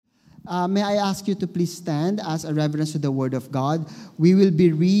May I ask you to please stand as a reverence to the Word of God. We will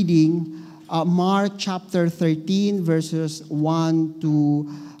be reading Mark chapter 13, verses 1 to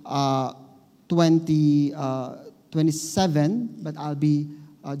 27, but I'll be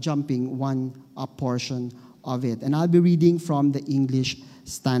jumping one portion of it. And I'll be reading from the English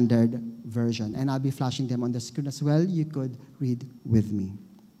Standard Version. And I'll be flashing them on the screen as well. You could read with me.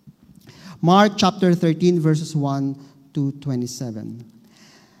 Mark chapter 13, verses 1 to 27.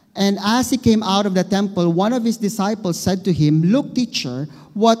 And as he came out of the temple, one of his disciples said to him, "Look, teacher,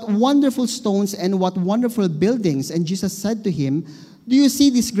 what wonderful stones and what wonderful buildings." And Jesus said to him, "Do you see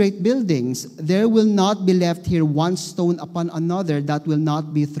these great buildings? There will not be left here one stone upon another that will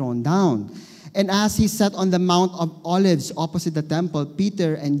not be thrown down." And as he sat on the Mount of Olives opposite the temple,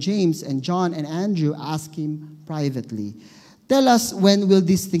 Peter and James and John and Andrew asked him privately, "Tell us, when will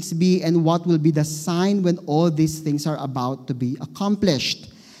these things be, and what will be the sign when all these things are about to be accomplished?"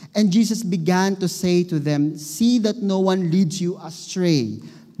 And Jesus began to say to them, "See that no one leads you astray.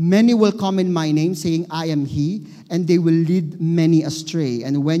 Many will come in my name, saying, 'I am he,' and they will lead many astray.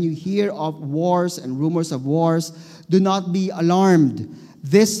 And when you hear of wars and rumors of wars, do not be alarmed.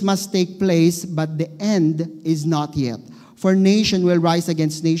 This must take place, but the end is not yet. For nation will rise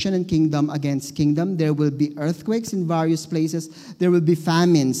against nation and kingdom against kingdom. There will be earthquakes in various places. There will be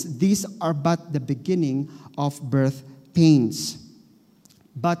famines. These are but the beginning of birth pains.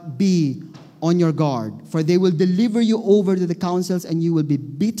 But be on your guard, for they will deliver you over to the councils, and you will be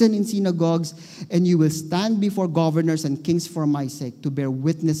beaten in synagogues, and you will stand before governors and kings for my sake, to bear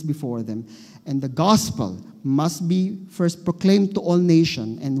witness before them. And the gospel must be first proclaimed to all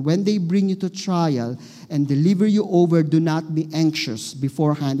nations. And when they bring you to trial and deliver you over, do not be anxious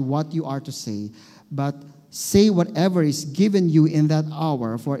beforehand what you are to say, but say whatever is given you in that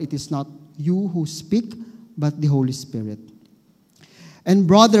hour, for it is not you who speak, but the Holy Spirit. And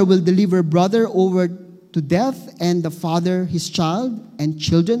brother will deliver brother over to death, and the father his child, and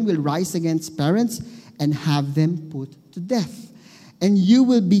children will rise against parents and have them put to death. And you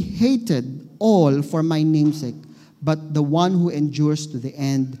will be hated all for my name's sake, but the one who endures to the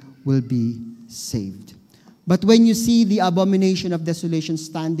end will be saved. But when you see the abomination of desolation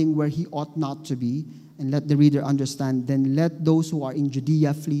standing where he ought not to be, and let the reader understand, then let those who are in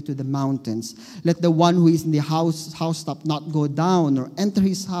Judea flee to the mountains. Let the one who is in the housetop not go down or enter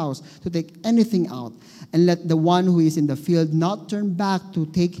his house to take anything out. And let the one who is in the field not turn back to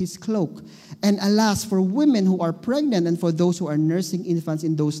take his cloak. And alas, for women who are pregnant and for those who are nursing infants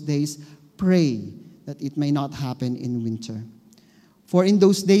in those days, pray that it may not happen in winter. For in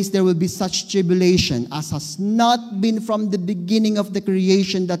those days there will be such tribulation as has not been from the beginning of the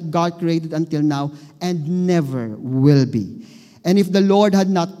creation that God created until now, and never will be. And if the Lord had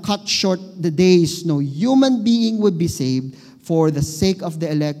not cut short the days, no human being would be saved. For the sake of the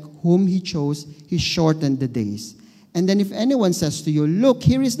elect whom he chose, he shortened the days. And then if anyone says to you, 'Look,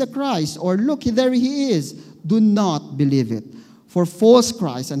 here is the Christ,' or 'Look, there he is,' do not believe it. For false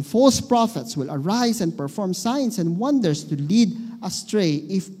Christs and false prophets will arise and perform signs and wonders to lead astray,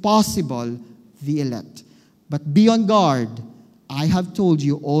 if possible, the elect. But be on guard. I have told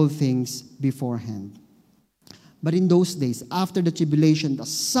you all things beforehand. But in those days, after the tribulation, the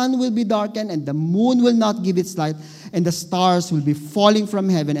sun will be darkened, and the moon will not give its light, and the stars will be falling from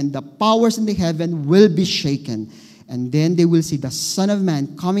heaven, and the powers in the heaven will be shaken. And then they will see the Son of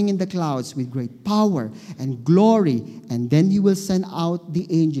Man coming in the clouds with great power and glory. And then he will send out the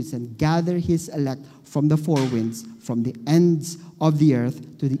angels and gather his elect from the four winds, from the ends of the earth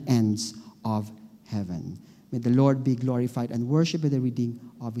to the ends of heaven." May the Lord be glorified and worshiped with the reading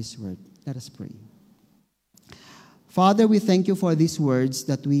of his word. Let us pray. Father, we thank you for these words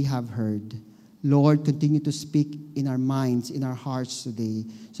that we have heard. Lord, continue to speak in our minds, in our hearts today,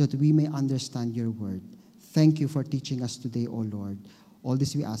 so that we may understand your word. Thank you for teaching us today, O Lord. All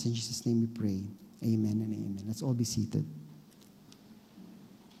this we ask in Jesus' name we pray. Amen and amen. Let's all be seated.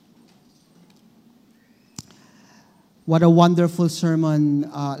 What a wonderful sermon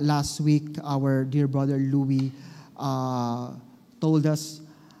last week. Our dear brother Louis told us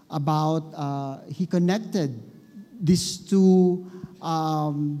about, he connected these two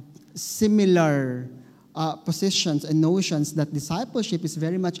similar positions and notions that discipleship is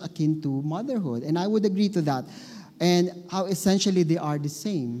very much akin to motherhood. And I would agree to that. And how essentially they are the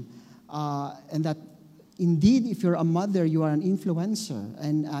same. And that indeed, if you're a mother, you are an influencer.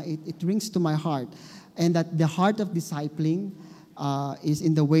 And it rings to my heart. And that the heart of discipling is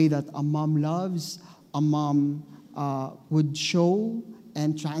in the way that a mom loves, a mom would show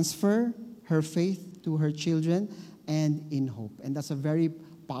and transfer her faith to her children, and in hope. And that's a very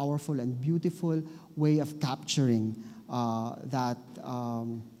powerful and beautiful way of capturing that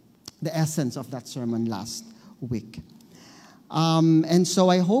the essence of that sermon last week. And so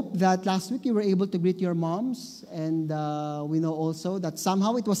I hope that last week you were able to greet your moms. And we know also that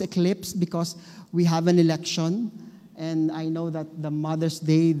somehow it was eclipsed because we have an election. And I know that the Mother's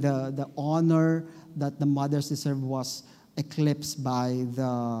Day, the honor that the mothers deserve was eclipsed by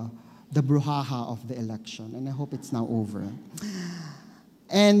the brouhaha of the election. And I hope it's now over.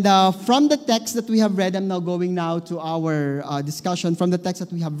 And from the text that we have read, I'm now going now to our discussion. From the text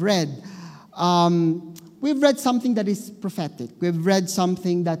that we have read, we've read something that is prophetic. We've read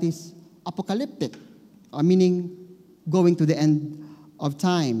something that is apocalyptic, meaning going to the end of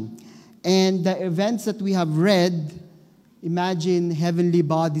time. And the events that we have read, imagine heavenly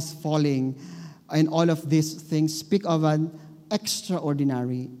bodies falling, and all of these things speak of an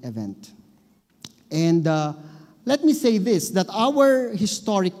extraordinary event. And let me say this, that our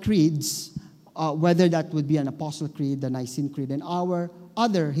historic creeds, whether that would be an Apostle Creed, the Nicene Creed, and our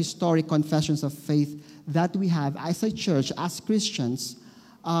other historic confessions of faith that we have as a church, as Christians,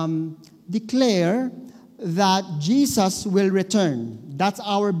 declare that Jesus will return. That's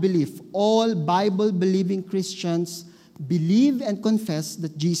our belief. All Bible-believing Christians believe and confess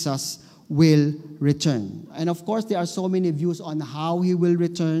that Jesus will return. And of course, there are so many views on how he will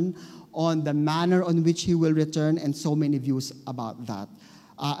return, on the manner on which he will return, and so many views about that.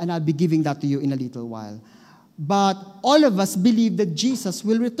 And I'll be giving that to you in a little while. But all of us believe that Jesus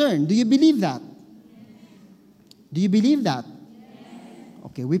will return. Do you believe that? Do you believe that?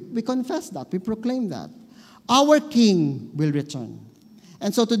 Okay, we confess that. We proclaim that. Our King will return.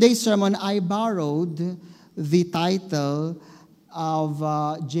 And so today's sermon, I borrowed the title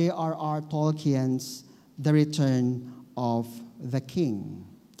of J.R.R. Tolkien's The Return of the King.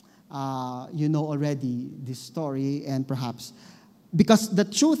 You know already this story, and perhaps, because the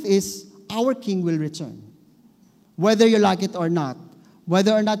truth is, our King will return. Whether you like it or not,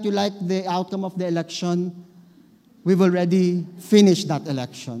 whether or not you like the outcome of the election, we've already finished that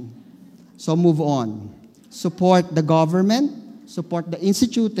election. So move on. Support the government, support the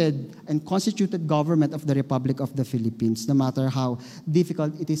instituted and constituted government of the Republic of the Philippines, no matter how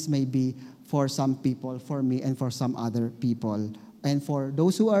difficult it is may be for some people, for me, and for some other people. And for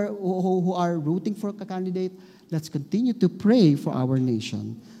those who are rooting for a candidate, let's continue to pray for our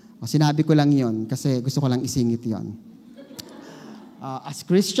nation. Sinabi ko lang yon kasi gusto ko lang isingit yon. As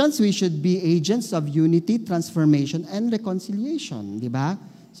Christians, we should be agents of unity, transformation, and reconciliation. Di ba?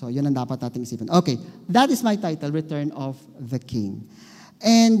 So, yun ang dapat nating isipin. Okay, that is my title, Return of the King.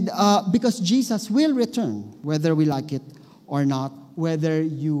 And because Jesus will return, whether we like it or not, whether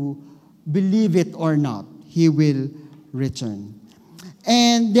you believe it or not, he will return.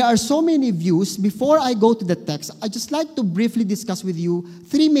 And there are so many views. Before I go to the text, I just like to briefly discuss with you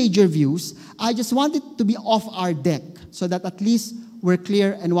three major views. I just want it to be off our deck so that at least we're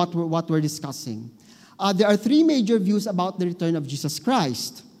clear in what we're discussing. There are three major views about the return of Jesus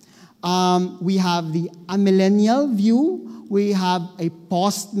Christ. We have the amillennial view, we have a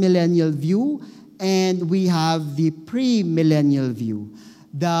post-millennial view, and we have the pre-millennial view.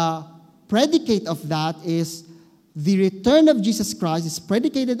 The predicate of that is the return of Jesus Christ is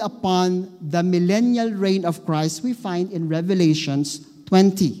predicated upon the millennial reign of Christ we find in Revelations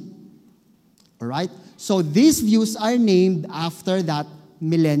 20. All right? So these views are named after that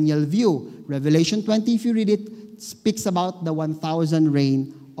millennial view. Revelation 20, if you read it, speaks about the 1,000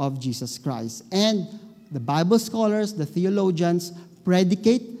 reign of Jesus Christ. And the Bible scholars, the theologians,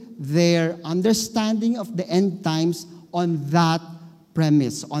 predicate their understanding of the end times on that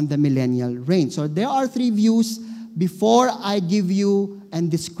premise, on the millennial reign. So there are three views. Before I give you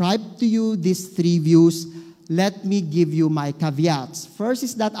and describe to you these three views, let me give you my caveats. First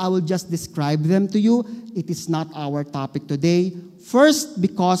is that I will just describe them to you. It is not our topic today. First,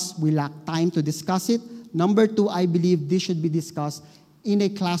 because we lack time to discuss it. Number two, I believe this should be discussed in a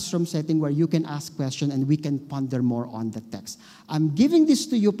classroom setting where you can ask questions and we can ponder more on the text. I'm giving this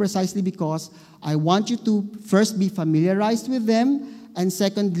to you precisely because I want you to first be familiarized with them, and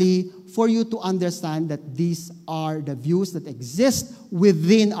secondly, for you to understand that these are the views that exist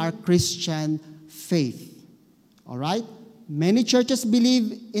within our Christian faith. All right? Many churches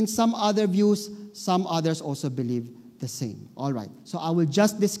believe in some other views, some others also believe the same. All right. So I will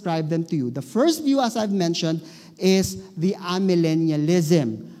just describe them to you. The first view, as I've mentioned, is the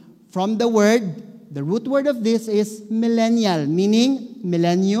amillennialism. From the word, the root word of this is millennial, meaning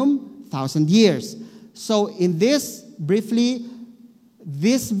millennium, 1,000 years. So in this, briefly,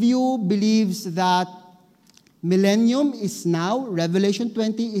 this view believes that millennium is now, Revelation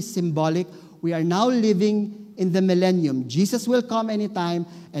 20 is symbolic. We are now living in the millennium. Jesus will come anytime,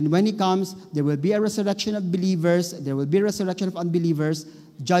 and when he comes, there will be a resurrection of believers, there will be a resurrection of unbelievers.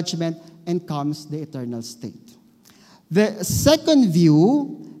 judgment and comes the eternal state. The second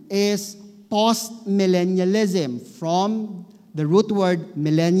view is post-millennialism, from the root word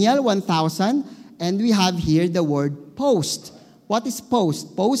millennial, 1,000, and we have here the word post. What is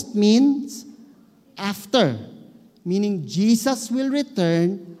post? Post means after, meaning Jesus will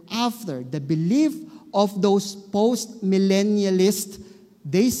return after. The belief of those post-millennialists,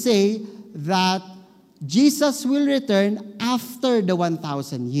 they say that Jesus will return after the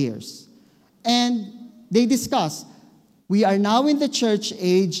 1,000 years. And they discuss, we are now in the church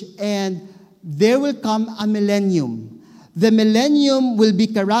age and there will come a millennium. The millennium will be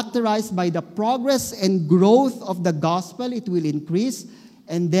characterized by the progress and growth of the gospel. It will increase,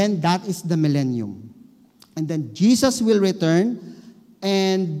 and then that is the millennium. And then Jesus will return,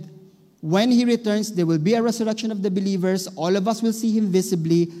 and when he returns, there will be a resurrection of the believers. All of us will see him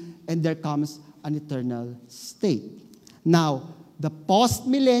visibly, and there comes an eternal state. Now, the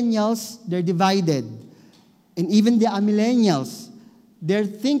post-millennials, they're divided. And even the amillennials, they're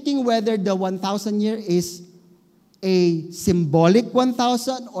thinking whether the 1,000 year is a symbolic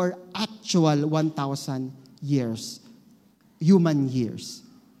 1,000 or actual 1,000 years, human years.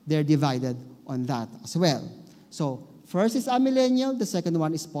 They're divided on that as well. So, first is amillennial, the second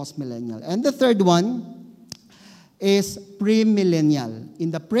one is post-millennial. And the third one is premillennial. In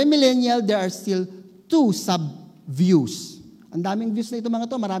the premillennial, there are still two sub-views. Ang daming views na ito mga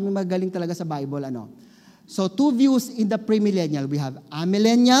to, maraming magaling talaga sa Bible. So, two views in the premillennial. We have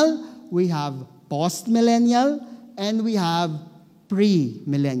amillennial, we have post-millennial, and we have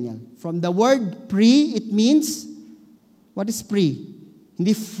pre-millennial. From the word pre, it means, what is pre?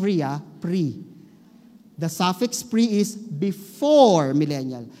 Hindi free, pre. The suffix pre is before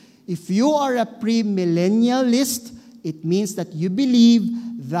millennial. If you are a premillennialist, it means that you believe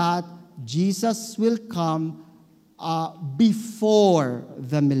that Jesus will come before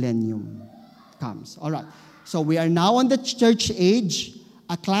the millennium comes. All right. So we are now on the church age.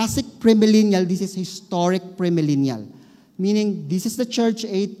 A classic premillennial, this is historic premillennial. Meaning, this is the church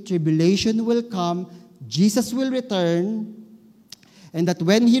age, tribulation will come, Jesus will return, and that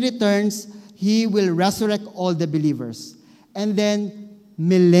when he returns, he will resurrect all the believers. And then,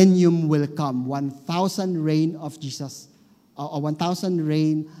 millennium will come, 1,000 reign of Jesus, 1,000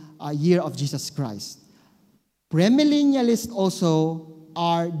 reign year of Jesus Christ. Premillennialists also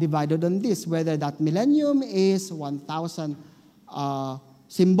are divided on this, whether that millennium is 1,000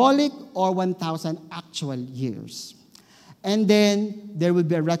 symbolic or 1,000 actual years. And then there will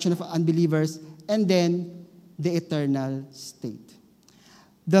be a resurrection of unbelievers, and then the eternal state.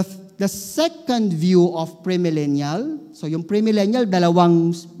 The second view of premillennial, so yung premillennial,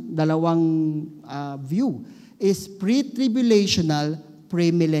 dalawang view, is pre-tribulational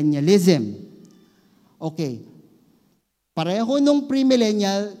premillennialism. Okay. Pareho nung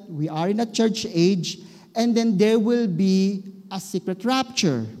premillennial, we are in a church age, and then there will be a secret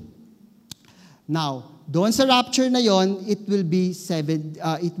rapture. Now, doon sa rapture na yon, it will be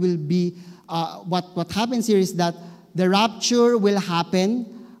what happens here is that the rapture will happen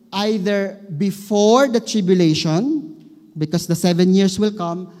either before the tribulation, because the 7 years will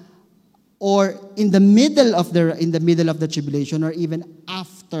come, or in the middle of the tribulation, or even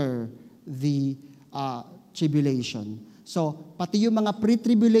after the tribulation. So, pati yung mga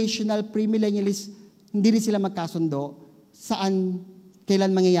pre-tribulational, premillennialists, hindi rin sila magkasundo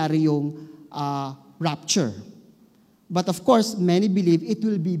kailan mangyayari yung rapture. But of course, many believe it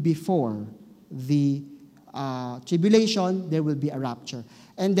will be before the tribulation, there will be a rapture.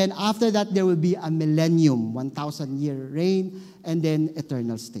 And then after that, there will be a millennium, 1,000-year reign, and then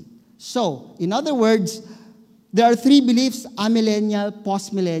eternal state. So, in other words, there are three beliefs: amillennial,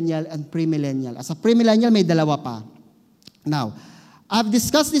 postmillennial, and premillennial. As a premillennial, may dalawa pa. Now, I've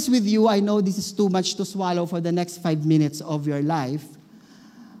discussed this with you. I know this is too much to swallow for the next 5 minutes of your life.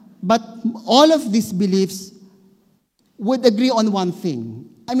 But all of these beliefs would agree on one thing.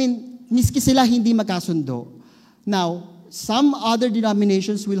 I mean, miski sila hindi magkasundo. Now, some other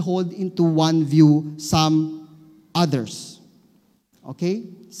denominations will hold into one view, some others. Okay?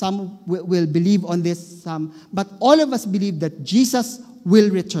 Some will believe on this, but all of us believe that Jesus will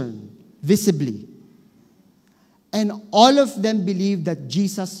return visibly. And all of them believe that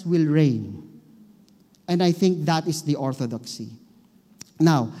Jesus will reign. And I think that is the orthodoxy.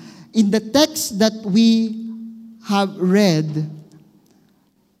 Now, in the text that we have read,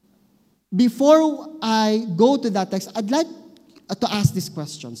 before I go to that text, I'd like to ask these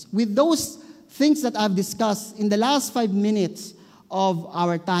questions. With those things that I've discussed in the last 5 minutes of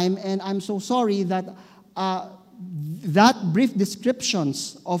our time, and I'm so sorry that that brief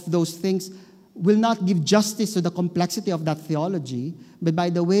descriptions of those things will not give justice to the complexity of that theology. But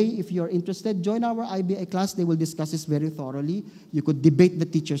by the way, if you're interested, join our IBA class. They will discuss this very thoroughly. You could debate the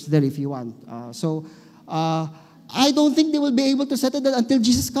teachers there if you want. I don't think they will be able to settle that until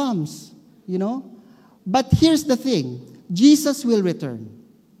Jesus comes, But here's the thing. Jesus will return.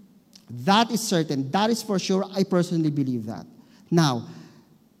 That is certain. That is for sure. I personally believe that. Now,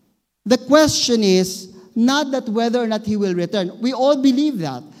 the question is not that whether or not he will return. We all believe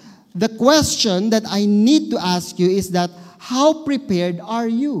that. The question that I need to ask you is that, how prepared are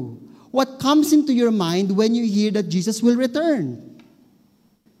you? What comes into your mind when you hear that Jesus will return?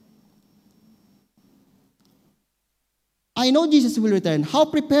 I know Jesus will return. How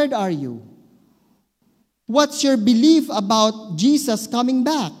prepared are you? What's your belief about Jesus coming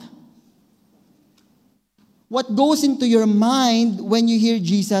back? What goes into your mind when you hear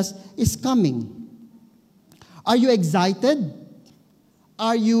Jesus is coming? Are you excited?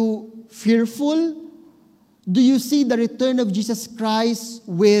 Are you fearful? Do you see the return of Jesus Christ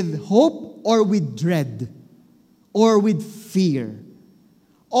with hope or with dread? Or with fear?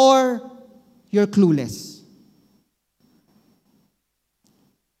 Or you're clueless?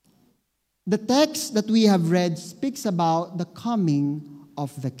 The text that we have read speaks about the coming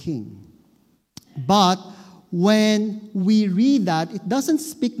of the King. But when we read that, it doesn't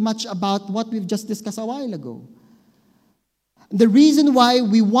speak much about what we've just discussed a while ago. The reason why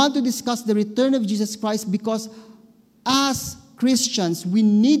we want to discuss the return of Jesus Christ, because as Christians, we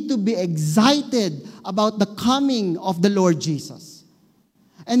need to be excited about the coming of the Lord Jesus.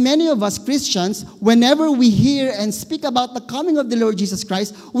 And many of us Christians, whenever we hear and speak about the coming of the Lord Jesus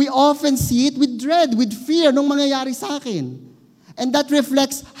Christ, we often see it with dread, with fear, nung mangyayari sa akin. And that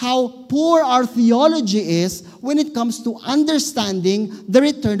reflects how poor our theology is when it comes to understanding the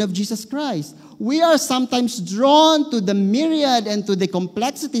return of Jesus Christ. We are sometimes drawn to the myriad and to the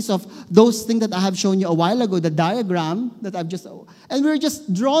complexities of those things that I have shown you a while ago, the diagram that and we're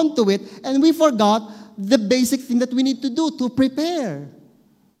just drawn to it, and we forgot the basic thing that we need to do to prepare.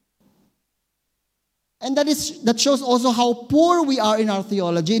 And that shows also how poor we are in our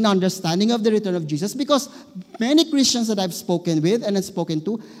theology, in understanding of the return of Jesus, because many Christians that I've spoken with and have spoken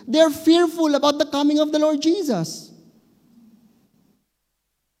to, they're fearful about the coming of the Lord Jesus.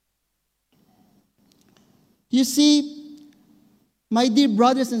 You see, my dear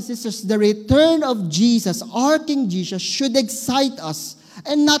brothers and sisters, the return of Jesus, our King Jesus, should excite us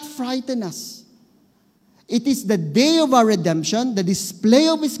and not frighten us. It is the day of our redemption, the display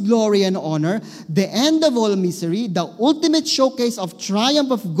of His glory and honor, the end of all misery, the ultimate showcase of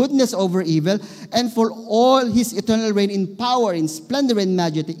triumph of goodness over evil, and for all His eternal reign in power, in splendor, and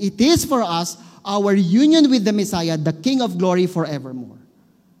majesty. It is for us our union with the Messiah, the King of glory forevermore.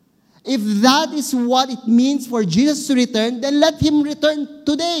 If that is what it means for Jesus to return, then let Him return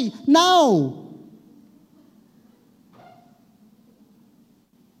today, now.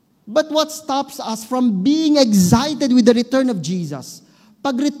 But what stops us from being excited with the return of Jesus?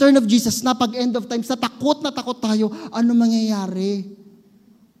 Pag return of Jesus na, pag end of times, na takot tayo, ano mangyayari?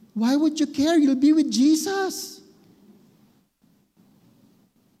 Why would you care? You'll be with Jesus.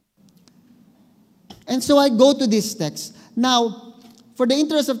 And so I go to this text. Now, for the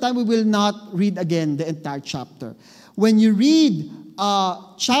interest of time, we will not read again the entire chapter. When you read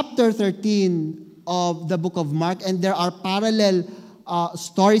chapter 13 of the book of Mark, and there are parallel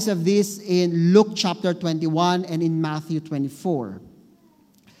stories of this in Luke chapter 21 and in Matthew 24.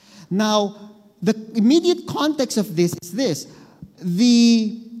 Now, the immediate context of this is this.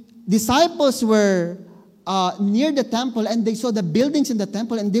 The disciples were near the temple, and they saw the buildings in the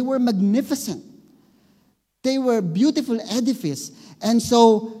temple, and they were magnificent. They were beautiful edifice. And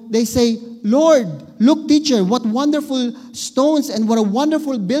so they say, Lord, look, teacher, what wonderful stones and what a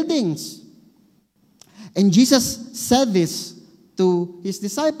wonderful buildings. And Jesus said this to His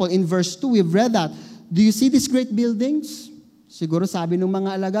disciple. In verse 2, we've read that. Do you see these great buildings? Siguro sabi ng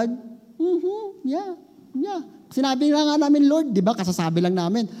mga alagad, yeah. Sinabi lang nga namin, Lord, di ba? Kasasabi lang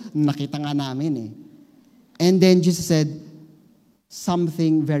namin, nakita nga namin eh. And then Jesus said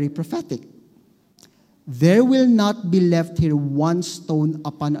something very prophetic. There will not be left here one stone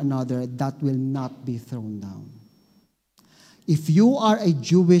upon another that will not be thrown down. If you are a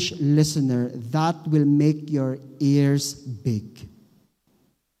Jewish listener, that will make your ears big.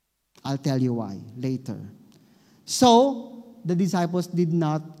 I'll tell you why later. So, the disciples did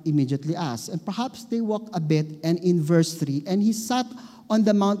not immediately ask. And perhaps they walked a bit, and in verse 3, and He sat on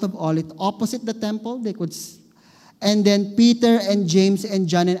the Mount of Olives opposite the temple. And then Peter and James and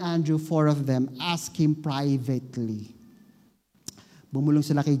John and Andrew, 4 of them, asked Him privately. Bumulong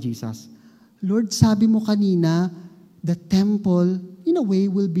sila kay Jesus. Lord, sabi mo kanina, the temple in a way,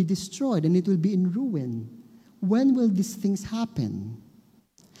 will be destroyed and it will be in ruin. When will these things happen?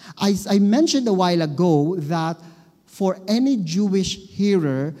 I mentioned a while ago that for any Jewish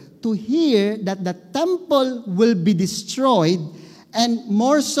hearer to hear that the temple will be destroyed, and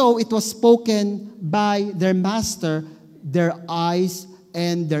more so it was spoken by their master, their eyes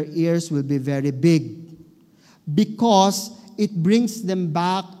and their ears will be very big, because it brings them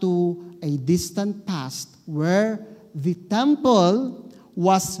back to a distant past where the temple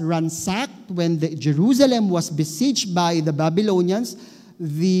was ransacked when Jerusalem was besieged by the Babylonians.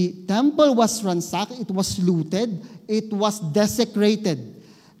 The temple was ransacked, it was looted, it was desecrated,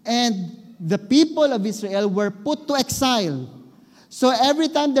 and the people of Israel were put to exile. So every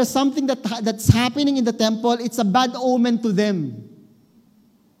time there's something that's happening in the temple, it's a bad omen to them.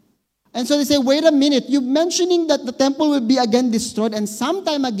 And so they say, wait a minute, you're mentioning that the temple will be again destroyed, and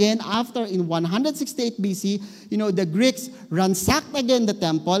sometime again after, in 168 BC, the Greeks ransacked again the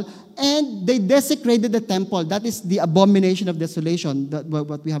temple, and they desecrated the temple. That is the abomination of desolation,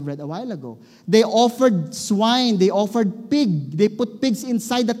 what we have read a while ago. They offered swine, they offered pig, they put pigs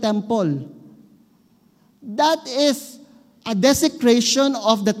inside the temple. That is a desecration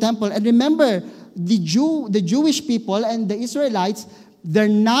of the temple. And remember, the Jewish people and the Israelites, their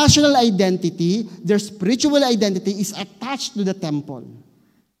national identity, their spiritual identity is attached to the temple.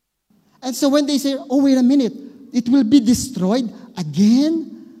 And so when they say, oh, wait a minute, it will be destroyed again,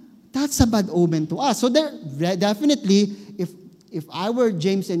 that's a bad omen to us. So there, definitely, if I were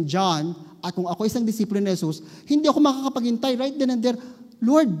James and John, at kung ako isang disipulo ni Jesus, hindi ako makakapaghintay right then and there,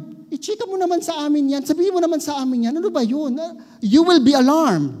 Lord, i-chika mo naman sa amin yan, sabihin mo naman sa amin yan, ano ba yun? You will be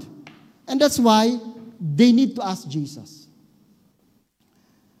alarmed. And that's why they need to ask Jesus.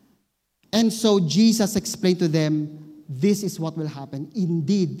 And so Jesus explained to them, this is what will happen.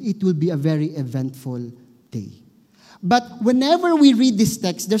 Indeed, it will be a very eventful day. But whenever we read this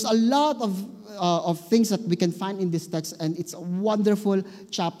text, there's a lot of things that we can find in this text, and it's a wonderful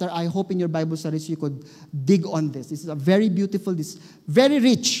chapter. I hope in your Bible studies you could dig on this. This is a very beautiful, this very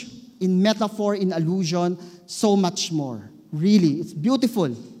rich in metaphor, in allusion, so much more. Really, it's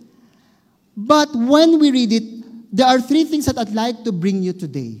beautiful. But when we read it, there are three things that I'd like to bring you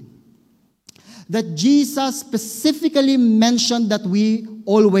today, that Jesus specifically mentioned that we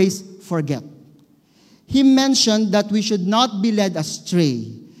always forget. He mentioned that we should not be led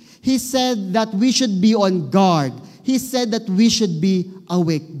astray. He said that we should be on guard. He said that we should be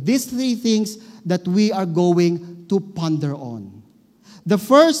awake. These three things that we are going to ponder on. The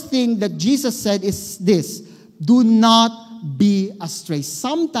first thing that Jesus said is this: do not be astray.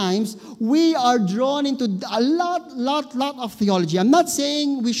 Sometimes we are drawn into a lot of theology. I'm not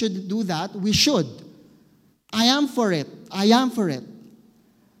saying we should do that. We should. I am for it.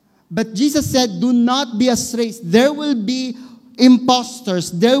 But Jesus said, do not be astray. There will be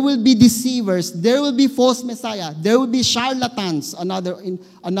imposters. There will be deceivers. There will be false messiah. There will be charlatans.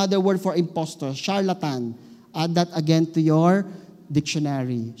 Another word for impostor, charlatan. Add that again to your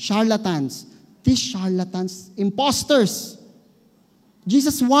dictionary. Charlatans. These charlatans, imposters.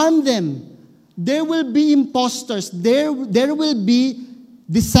 Jesus warned them. There will be imposters. There will be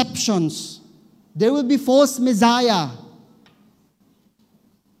deceptions. There will be false messiah.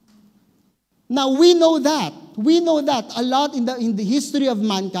 Now, we know that. We know that a lot in the history of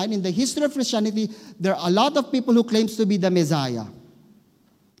mankind, in the history of Christianity, there are a lot of people who claims to be the Messiah.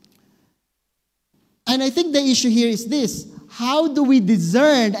 And I think the issue here is this: how do we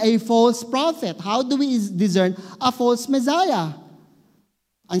discern a false prophet? How do we discern a false Messiah?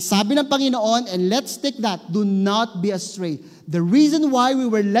 Ang sabi ng Panginoon, and let's take that, do not be astray. The reason why we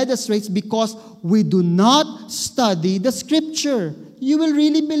were led astray is because we do not study the Scripture. You will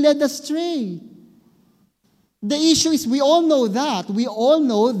really be led astray. The issue is, we all know that. We all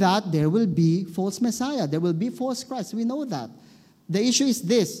know that there will be false Messiah. There will be false Christ. We know that. The issue is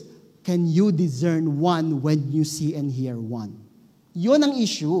this: can you discern one when you see and hear one? Yun ang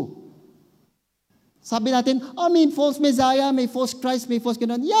issue. Sabi natin, may false Messiah, may false Christ, may false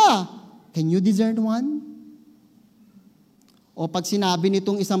ganun. Yeah. Can you discern one? O pag sinabi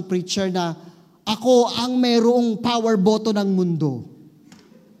nitong isang preacher na, ako ang mayroong power boto ng mundo.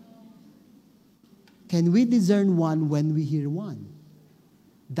 Can we discern one when we hear one?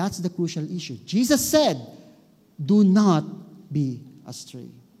 That's the crucial issue. Jesus said, do not be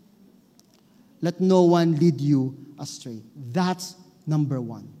astray. Let no one lead you astray. That's number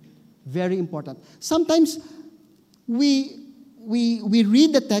one. Very important. Sometimes we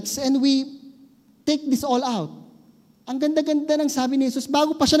read the text and we take this all out. Ang ganda-ganda ng sabi ni Jesus,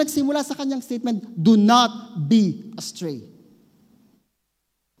 bago pa siya nagsimula sa kanyang statement, do not be astray.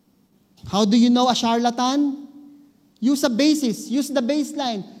 How do you know a charlatan? Use a basis. Use the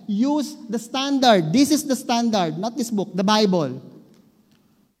baseline. Use the standard. This is the standard, not this book, the Bible.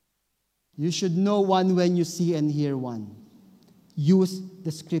 You should know one when you see and hear one. Use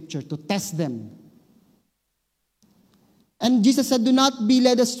the scripture to test them. And Jesus said, do not be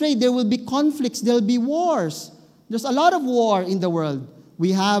led astray. There will be conflicts. There will be wars. There's a lot of war in the world.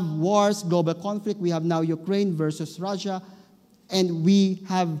 We have wars, global conflict. We have now Ukraine versus Russia. And we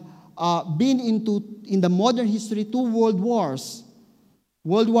have been in the modern history, 2 world wars.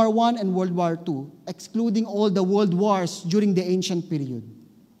 World War I and World War II, excluding all the world wars during the ancient period.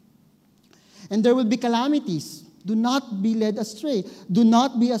 And there will be calamities. Do not be led astray. Do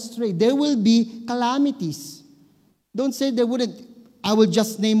not be astray. There will be calamities. Don't say there wouldn't. I will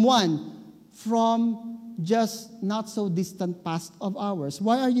just name one from just not so distant past of ours.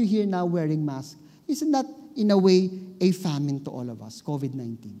 Why are you here now wearing masks? Isn't that, in a way, a famine to all of us,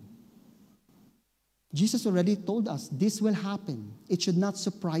 COVID-19? Jesus already told us this will happen. It should not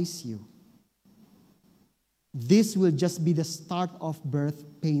surprise you. This will just be the start of birth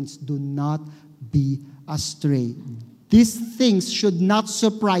pains. Do not be astray. These things should not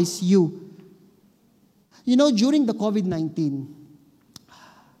surprise you. You know, during the COVID-19,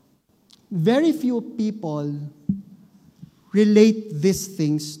 very few people relate these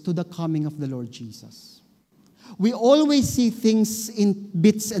things to the coming of the Lord Jesus. We always see things in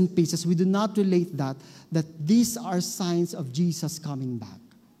bits and pieces. We do not relate that these are signs of Jesus coming back.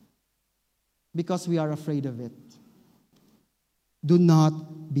 Because we are afraid of it. Do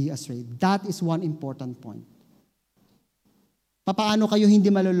not be astray. That is one important point. Papaano kayo hindi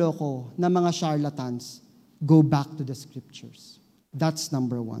maloloko na mga charlatans? Go back to the scriptures. That's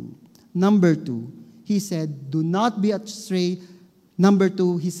number 1. Number 2, he said, do not be astray. Number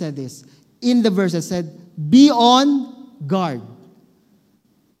 2, he said this. In the verse, it said, be on guard.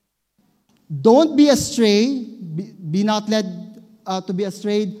 Don't be astray. Be not led to be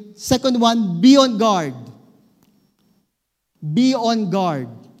astray. Second one, be on guard. Be on guard.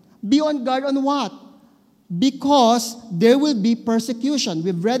 Be on guard on what? Because there will be persecution.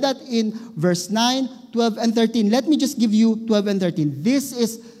 We've read that in verse 9, 12, and 13. Let me just give you 12 and 13. This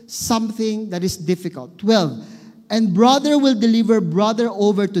is something that is difficult. 12. And brother will deliver brother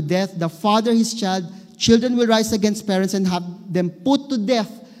over to death, the father his child. Children will rise against parents and have them put to death.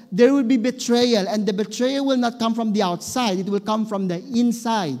 There will be betrayal, and the betrayal will not come from the outside. It will come from the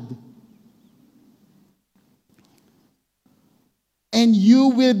inside. And you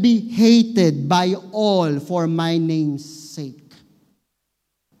will be hated by all for my name's sake.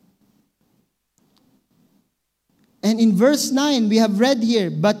 And in verse 9, we have read here,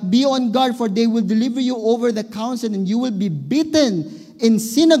 but be on guard, for they will deliver you over the council, and you will be beaten in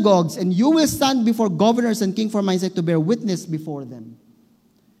synagogues, and you will stand before governors and king for my sake to bear witness before them.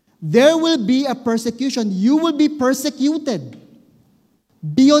 There will be a persecution. You will be persecuted.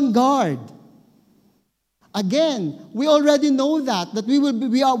 Be on guard. Again, we already know that we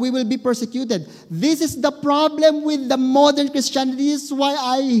will be persecuted. This is the problem with the modern Christianity. This is why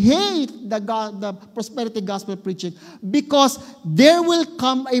I hate the prosperity gospel preaching. Because there will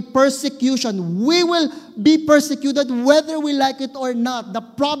come a persecution. We will be persecuted whether we like it or not. The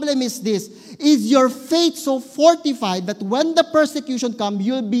problem is this. Is your faith so fortified that when the persecution comes,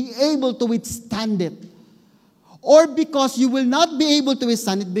 you'll be able to withstand it? Or because you will not be able to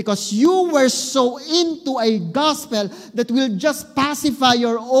withstand it because you were so into a gospel that will just pacify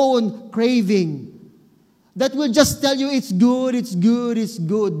your own craving. That will just tell you it's good, it's good, it's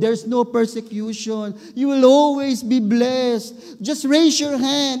good. There's no persecution. You will always be blessed. Just raise your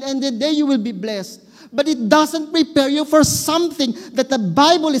hand and then there you will be blessed. But it doesn't prepare you for something that the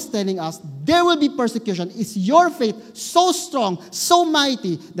Bible is telling us. There will be persecution. Is your faith so strong, so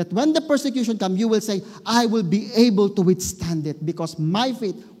mighty, that when the persecution comes, you will say, I will be able to withstand it because my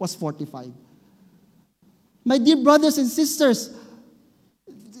faith was fortified. My dear brothers and sisters,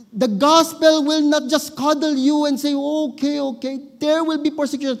 the gospel will not just cuddle you and say, okay, there will be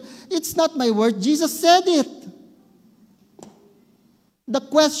persecution. It's not my word. Jesus said it. The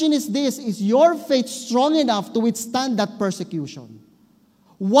question is this, is your faith strong enough to withstand that persecution?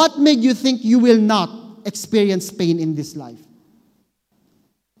 What made you think you will not experience pain in this life?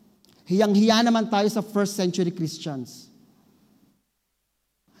 Hiyang-hiya naman tayo sa first century Christians.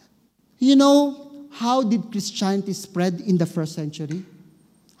 You know, how did Christianity spread in the first century?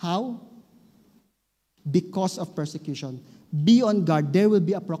 How? Because of persecution. Be on guard. There will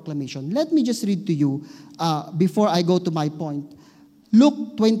be a proclamation. Let me just read to you before I go to my point.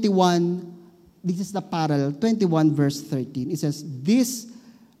 Luke 21, this is the parallel, 21 verse 13. It says, this,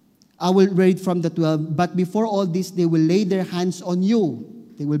 I will read from the 12, but before all this, they will lay their hands on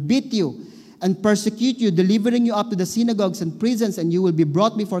you. They will beat you and persecute you, delivering you up to the synagogues and prisons, and you will be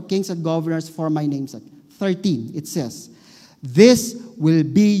brought before kings and governors for my name's sake. 13, it says, this will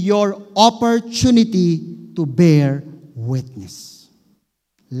be your opportunity to bear witness.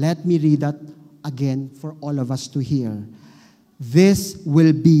 Let me read that again for all of us to hear. This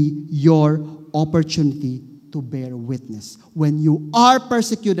will be your opportunity to bear witness. When you are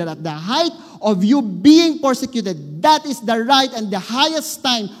persecuted, at the height of you being persecuted, that is the right and the highest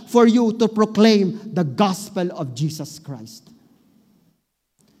time for you to proclaim the gospel of Jesus Christ.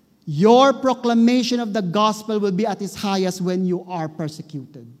 Your proclamation of the gospel will be at its highest when you are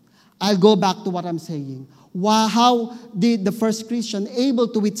persecuted. I'll go back to what I'm saying. How did the first Christian able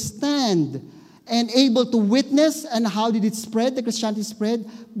to withstand and able to witness, and how did it spread, the Christianity spread?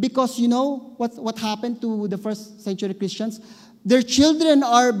 Because you know what happened to the first century Christians? Their children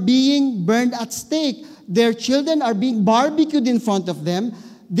are being burned at stake. Their children are being barbecued in front of them.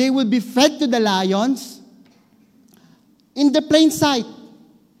 They will be fed to the lions in the plain sight.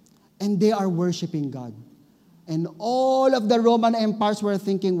 And they are worshiping God. And all of the Roman empires were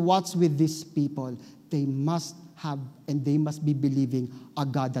thinking, what's with these people? They must have, and they must be believing a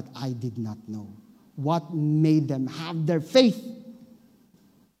God that I did not know. What made them have their faith?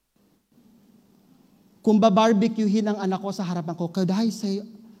 Kung babarbecuehin ang anak ko sa harapan ko, could I say,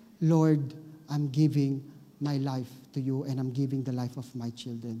 Lord, I'm giving my life to you and I'm giving the life of my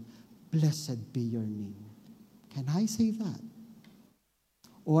children. Blessed be your name. Can I say that?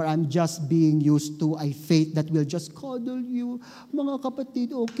 Or I'm just being used to a faith that will just coddle you. Mga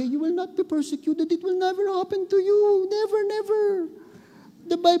kapatid, okay, you will not be persecuted. It will never happen to you. Never, never.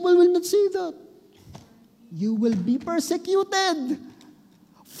 The Bible will not say that. You will be persecuted.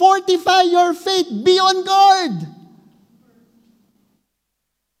 Fortify your faith. Be on guard.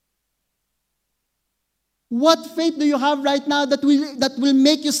 What faith do you have right now that will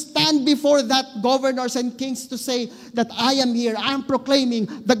make you stand before that governors and kings to say that I am here, I am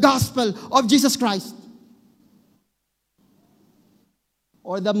proclaiming the gospel of Jesus Christ?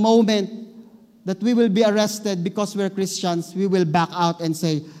 Or the moment that we will be arrested because we're Christians, we will back out and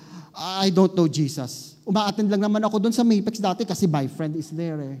say, I don't know Jesus. Umaattend lang naman ako doon sa Mapex dati kasi my friend is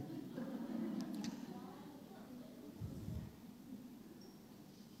there eh.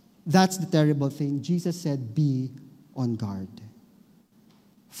 That's the terrible thing. Jesus said, be on guard.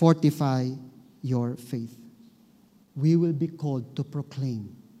 Fortify your faith. We will be called to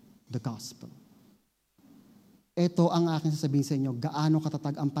proclaim the gospel. Ito ang aking sasabihin sa inyo, gaano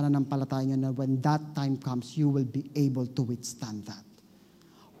katatag ang pananampalataya nyo na when that time comes, you will be able to withstand that.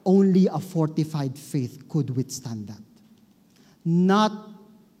 Only a fortified faith could withstand that.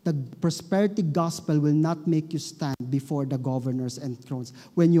 The prosperity gospel will not make you stand before the governors and thrones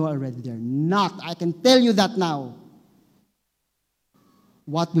when you are already there. I can tell you that now.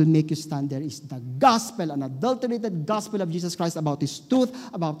 What will make you stand there is the gospel, an adulterated gospel of Jesus Christ about His truth,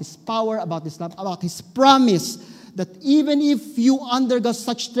 about His power, about His love, about His promise that even if you undergo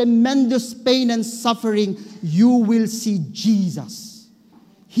such tremendous pain and suffering, you will see Jesus.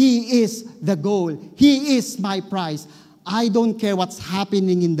 He is the goal. He is my prize. I don't care what's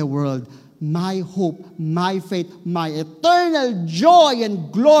happening in the world. My hope, my faith, my eternal joy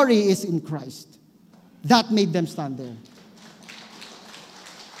and glory is in Christ. That made them stand there.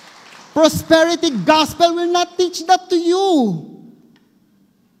 Prosperity gospel will not teach that to you.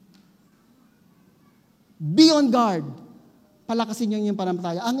 Be on guard. Palakasin niyo yung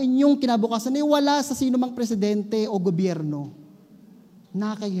pananampalataya. Ang inyong kinabukasan ay wala sa sino mang presidente o gobyerno.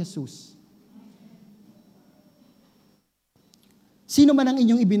 Na kay Jesus. Sino man ang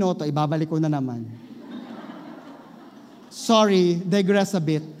inyong ibinoto, ibabalik ko na naman. Sorry, digress a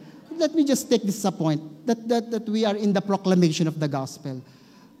bit. Let me just take this as a point that we are in the proclamation of the gospel.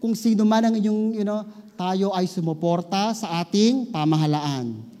 Kung sino man ang inyong, tayo ay sumuporta sa ating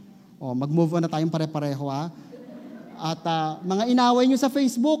pamahalaan. Mag-move on na tayong pare-pareho, ha? At mga inaway nyo sa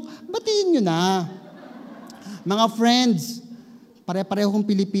Facebook, batiin nyo na. Mga friends, pare-parehong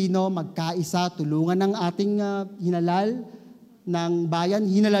Pilipino, magkaisa, tulungan ng ating hinalal ng bayan.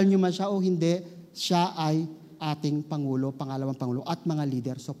 Hinalal nyo man siya o hindi, siya ay ating Pangulo, pangalawang Pangulo, at mga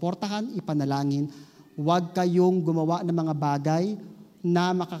leader. Suportahan, ipanalangin. Huwag kayong gumawa ng mga bagay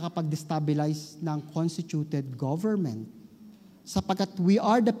na makakapag-destabilize ng constituted government. Sapagkat we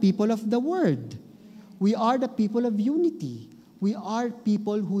are the people of the Word. We are the people of unity. We are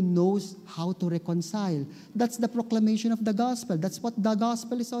people who knows how to reconcile. That's the proclamation of the gospel. That's what the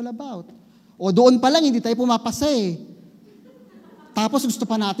gospel is all about. O doon pa lang, hindi tayo pumapasa eh. Tapos gusto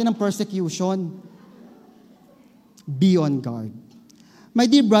pa natin ng persecution. Be on guard. My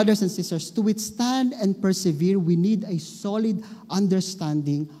dear brothers and sisters, to withstand and persevere, we need a solid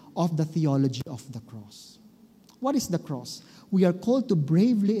understanding of the theology of the cross. What is the cross? We are called to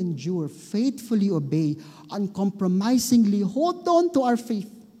bravely endure, faithfully obey, uncompromisingly hold on to our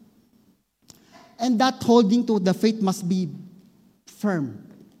faith. And that holding to the faith must be firm.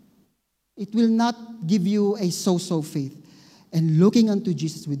 It will not give you a so-so faith. And looking unto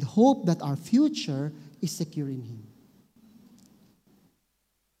Jesus with hope that our future is secure in Him.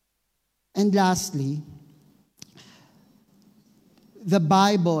 And lastly, the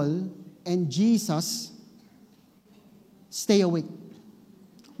Bible and Jesus stay awake.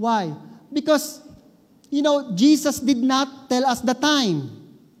 Why? Because, Jesus did not tell us the time.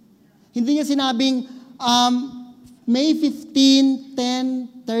 Hindi niya sinabing, May 15,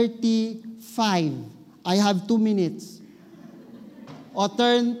 10:35. I have 2 minutes. O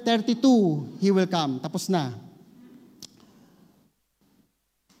turn 32, He will come. Tapos na.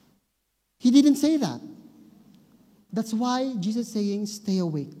 He didn't say that. That's why Jesus is saying, stay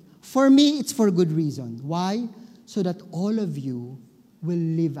awake. For me, it's for good reason. Why? So that all of you will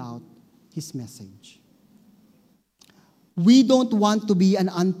live out His message. We don't want to be an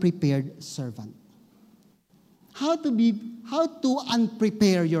unprepared servant. How to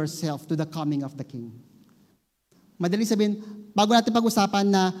unprepare yourself to the coming of the King? Madali sabihin, bago natin pag-usapan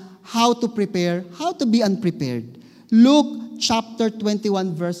na how to prepare, how to be unprepared. Luke chapter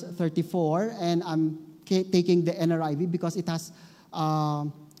 21 verse 34, and I'm taking the NRIV because it has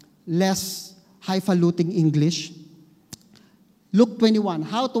less highfalutin English. Luke 21,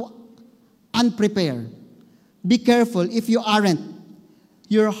 how to unprepare. Be careful if you aren't.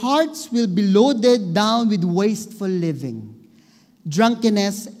 Your hearts will be loaded down with wasteful living,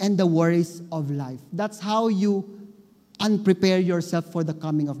 drunkenness, and the worries of life. That's how you unprepare yourself for the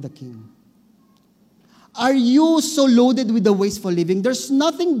coming of the King. Are you so loaded with the wasteful living? There's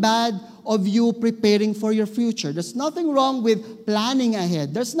nothing bad of you preparing for your future. There's nothing wrong with planning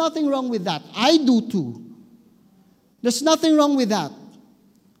ahead. There's nothing wrong with that. I do too. There's nothing wrong with that.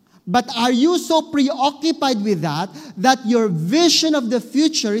 But are you so preoccupied with that your vision of the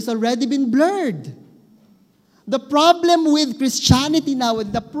future is already been blurred? The problem with Christianity now,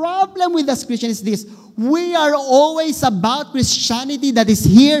 the problem with us Christians is this: we are always about Christianity that is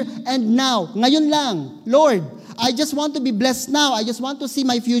here and now. Ngayon lang, Lord, I just want to be blessed now. I just want to see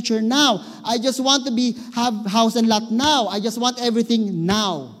my future now. I just want to have house and lot now. I just want everything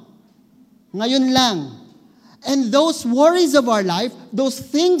now. Ngayon lang. And those worries of our life, those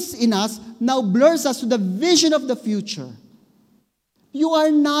things in us, now blurs us to the vision of the future. You are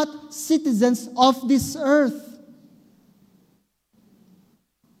not citizens of this earth.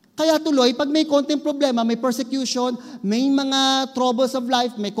 Kaya tuloy, pag may konting problema, may persecution, may mga troubles of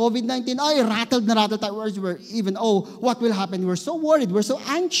life, may COVID-19, ay, rattled tayo. We're even, what will happen? We're so worried. We're so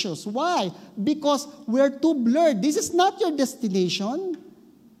anxious. Why? Because we're too blurred. This is not your destination.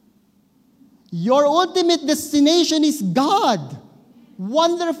 Your ultimate destination is God.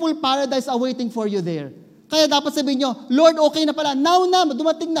 Wonderful paradise awaiting for you there. Kaya dapat sabihin nyo, Lord, okay na pala. Now na,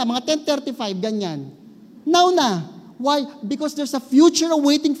 dumating na, mga 10:35, ganyan. Now na. Why? Because there's a future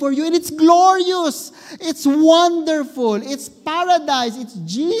awaiting for you and it's glorious. It's wonderful. It's paradise. It's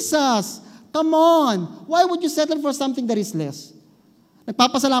Jesus. Come on. Why would you settle for something that is less?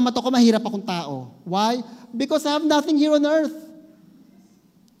 Nagpapasalamat ako, mahirap akong tao. Why? Because I have nothing here on earth.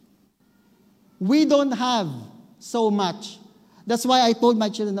 We don't have so much. That's why I told my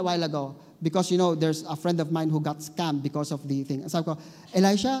children a while ago, because, there's a friend of mine who got scammed because of the thing. And so I go,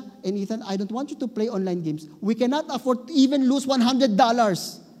 Elisha and Ethan, I don't want you to play online games. We cannot afford to even lose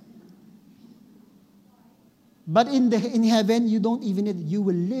 $100. But in heaven, you don't even need it. You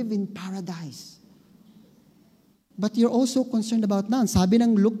will live in paradise. But you're also concerned about none. Sabi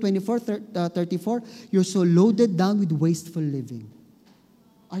ng Luke 24:34, you're so loaded down with wasteful living.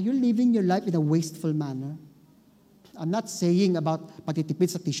 Are you living your life in a wasteful manner? I'm not saying about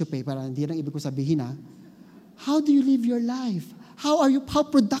pagtitipid sa tissue paper. Hindi lang ibig ko sabihin, ha? How do you live your life? How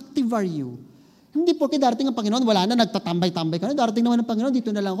productive are you? Hindi porke darating ang Panginoon, wala na, nagtatambay-tambay ka na. Darating naman ang Panginoon,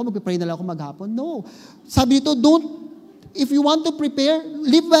 dito na lang ako, mag-pray na lang ako maghapon. No. Sabi dito, if you want to prepare,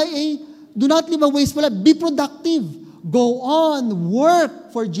 do not live a wasteful life. Be productive. Go on,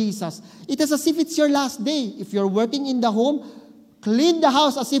 work for Jesus. It is as if it's your last day. If you're working in the home, clean the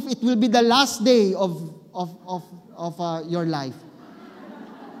house as if it will be the last day of your life.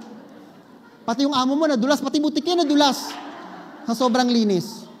 Pati yung amo mo nadulas, pati butikin nadulas sa sobrang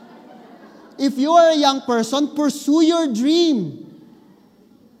linis. If you are a young person, pursue your dream.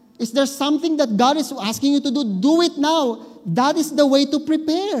 Is there something that God is asking you to do? Do it now. That is the way to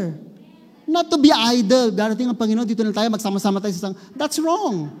prepare. Not to be idle. Darating ang Panginoon, dito na tayo, magsama-sama tayo sa That's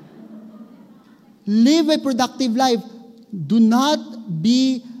wrong. Live a productive life. Do not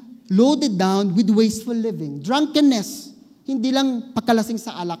be loaded down with wasteful living. Drunkenness, hindi lang pagkalasing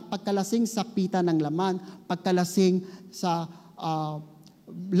sa alak, pagkalasing sa pita ng laman, pagkalasing sa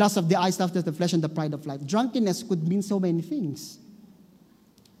lust of the eyes, lust of the flesh, and the pride of life. Drunkenness could mean so many things.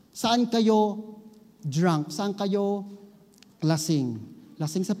 Saan kayo drunk? Saan kayo lasing?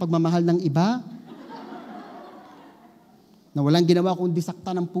 Lasing sa pagmamahal ng iba? Na walang ginawa kundi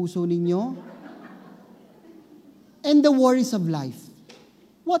sakta ng puso ninyo? And the worries of life.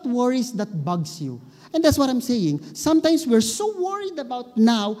 What worries that bugs you? And that's what I'm saying. Sometimes we're so worried about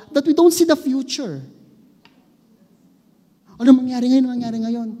now that we don't see the future. Ano mangyari ngayon? Ano mangyari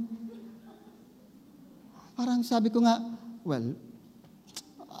ngayon? Parang sabi ko nga, well,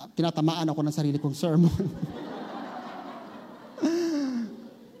 tinatamaan ako ng sarili kong sermon.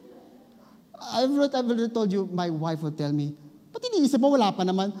 I've already told you, my wife would tell me, ba't iniisip mo, wala pa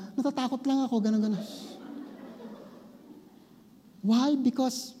naman? Natatakot lang ako, gano'n. Why?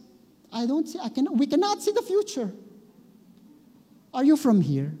 Because we cannot see the future. Are you from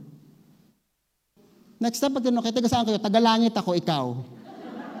here? Next time, pag tinanong, taga saan kayo? Tagalangit ako, ikaw.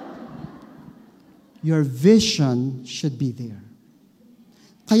 Your vision should be there.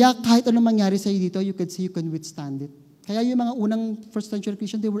 Kaya kahit anong mangyari sa'yo dito, you can withstand it. Kaya yung mga unang first century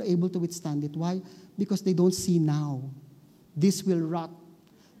Christian, they were able to withstand it. Why? Because they don't see now. This will rot.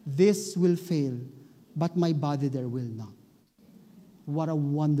 This will fail. But my body there will not. What a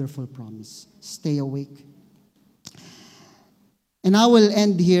wonderful promise. Stay awake. And I will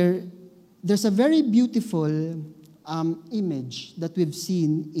end here. There's a very beautiful image that we've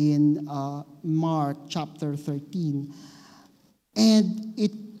seen in Mark chapter 13. And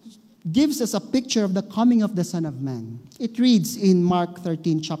it gives us a picture of the coming of the Son of Man. It reads in Mark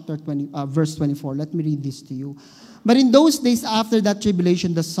 13, verse 24. Let me read this to you. But in those days after that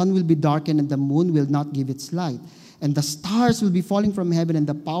tribulation, the sun will be darkened and the moon will not give its light. And the stars will be falling from heaven and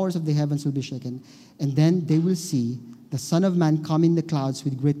the powers of the heavens will be shaken. And then they will see the Son of Man come in the clouds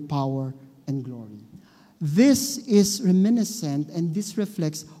with great power and glory. This is reminiscent and this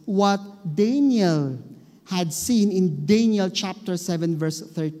reflects what Daniel had seen in Daniel chapter 7, verse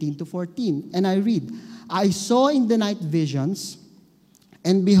 13 to 14. And I read, I saw in the night visions,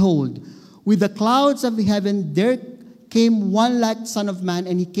 and behold, with the clouds of heaven there came one like Son of Man,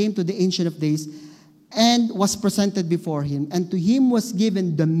 and he came to the Ancient of Days, and was presented before him. And to him was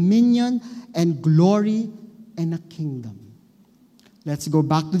given dominion and glory and a kingdom. Let's go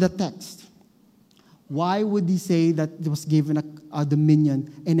back to the text. Why would he say that he was given a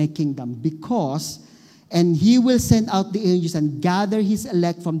dominion and a kingdom? Because, and he will send out the angels and gather his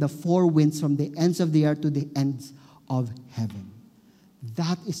elect from the four winds, from the ends of the earth to the ends of heaven.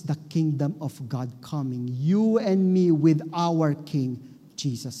 That is the kingdom of God coming. You and me with our King,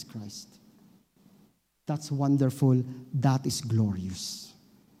 Jesus Christ. That's wonderful. That is glorious.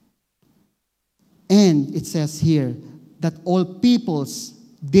 And it says here that all peoples,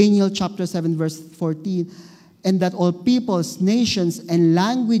 Daniel chapter 7 verse 14, and that all peoples, nations, and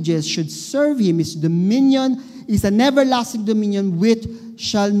languages should serve him. His dominion is an everlasting dominion which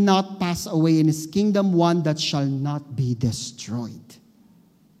shall not pass away, in his kingdom one that shall not be destroyed.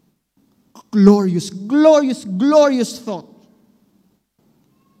 Glorious, glorious, glorious thought.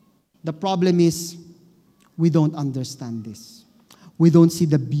 The problem is, we don't understand this. We don't see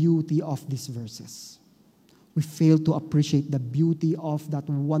the beauty of these verses. We fail to appreciate the beauty of that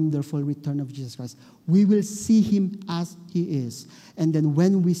wonderful return of Jesus Christ. We will see him as he is. And then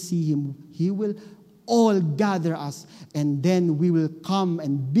when we see him, he will all gather us. And then we will come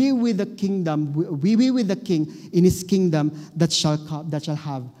and be with the kingdom. We be with the king in his kingdom that shall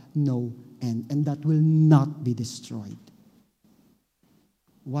have no end. And that will not be destroyed.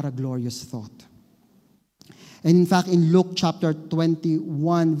 What a glorious thought. And in fact, in Luke chapter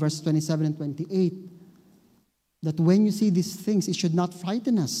 21, verse 27 and 28, that when you see these things, it should not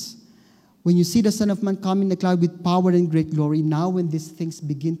frighten us. When you see the Son of Man come in the cloud with power and great glory, now when these things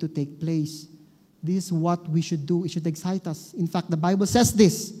begin to take place, this is what we should do. It should excite us. In fact, the Bible says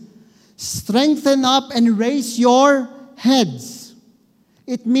this, strengthen up and raise your heads.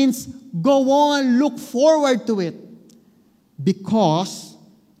 It means go on, look forward to it, because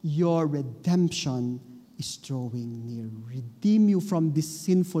your redemption is drawing near. Redeem you from this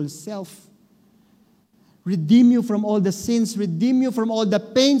sinful self. Redeem you from all the sins. Redeem you from all the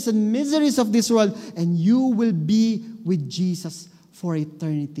pains and miseries of this world. And you will be with Jesus for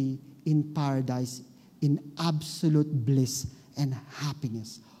eternity in paradise, in absolute bliss and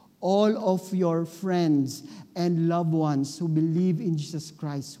happiness. All of your friends and loved ones who believe in Jesus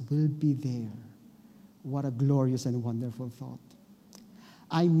Christ will be there. What a glorious and wonderful thought.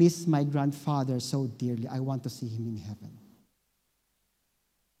 I miss my grandfather so dearly. I want to see him in heaven.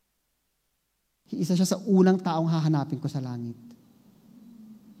 isa siya sa unang taong hahanapin ko sa langit.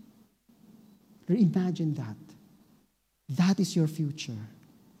 Imagine that. That is your future.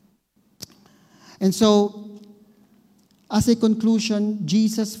 And so, as a conclusion,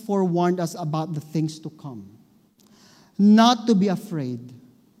 Jesus forewarned us about the things to come. Not to be afraid,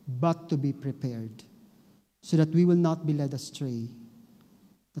 but to be prepared, so that we will not be led astray,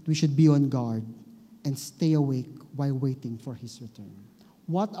 that we should be on guard and stay awake while waiting for His return.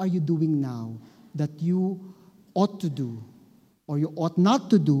 What are you doing now that you ought to do or you ought not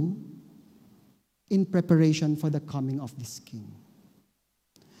to do in preparation for the coming of this King?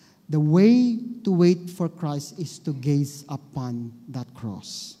 The way to wait for Christ is to gaze upon that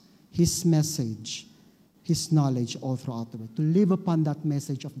cross, His message, His knowledge all throughout the world, to live upon that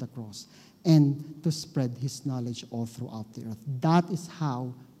message of the cross and to spread His knowledge all throughout the earth. That is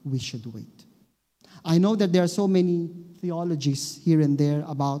how we should wait. I know that there are so many theologies here and there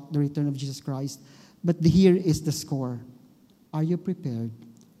about the return of Jesus Christ, but here is the score. Are you prepared?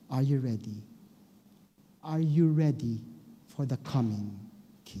 Are you ready? Are you ready for the coming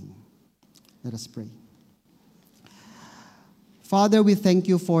King? Let us pray. Father, we thank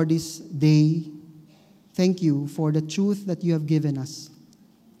you for this day. Thank you for the truth that you have given us.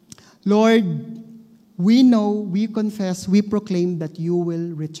 Lord, we know, we confess, we proclaim that you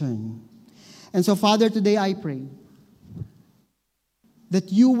will return. And so, Father, today I pray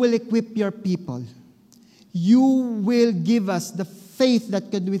that you will equip your people. You will give us the faith that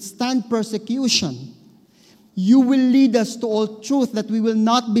can withstand persecution. You will lead us to all truth, that we will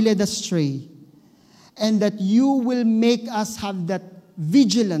not be led astray. And that you will make us have that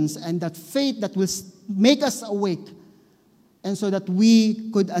vigilance and that faith that will make us awake. And so that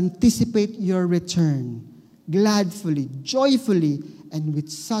we could anticipate your return gladfully, joyfully, and with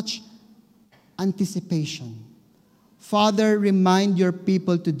such anticipation. Father, remind your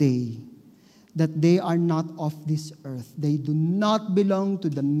people today that they are not of this earth. They do not belong to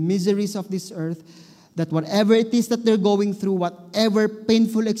the miseries of this earth. That whatever it is that they're going through, whatever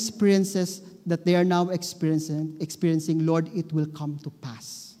painful experiences that they are now experiencing, Lord, it will come to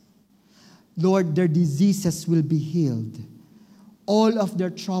pass. Lord, their diseases will be healed. All of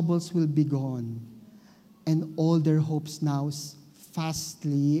their troubles will be gone. And all their hopes now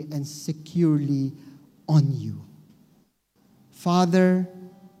fastly and securely on you. Father,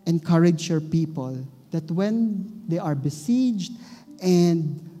 encourage your people that when they are besieged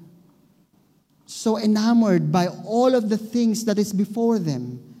and so enamored by all of the things that is before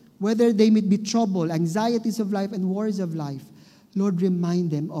them, whether they may be trouble, anxieties of life, and worries of life, Lord,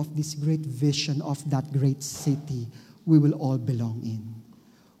 remind them of this great vision of that great city we will all belong in.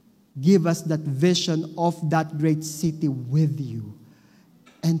 Give us that vision of that great city with you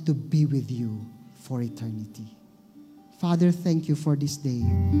and to be with you for eternity. Father, thank you for this day.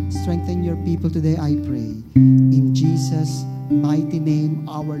 Strengthen your people today, I pray. In Jesus' mighty name,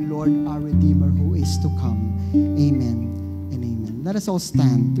 our Lord, our Redeemer, who is to come. Amen and amen. Let us all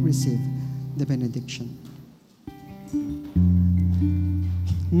stand to receive the benediction.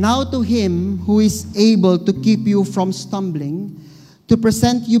 Now to him who is able to keep you from stumbling, to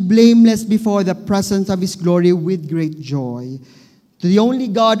present you blameless before the presence of his glory with great joy, to the only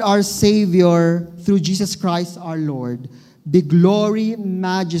God, our Savior, through Jesus Christ our Lord, be glory,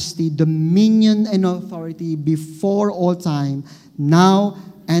 majesty, dominion, and authority before all time, now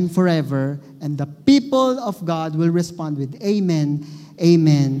and forever. And the people of God will respond with amen,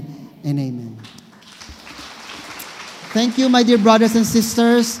 amen, and amen. Thank you, my dear brothers and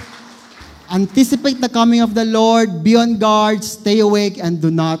sisters. Anticipate the coming of the Lord. Be on guard, stay awake, and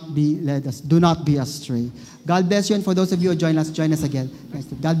do not be astray. God bless you, and for those of you who join us again.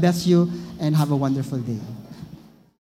 God bless you, and have a wonderful day.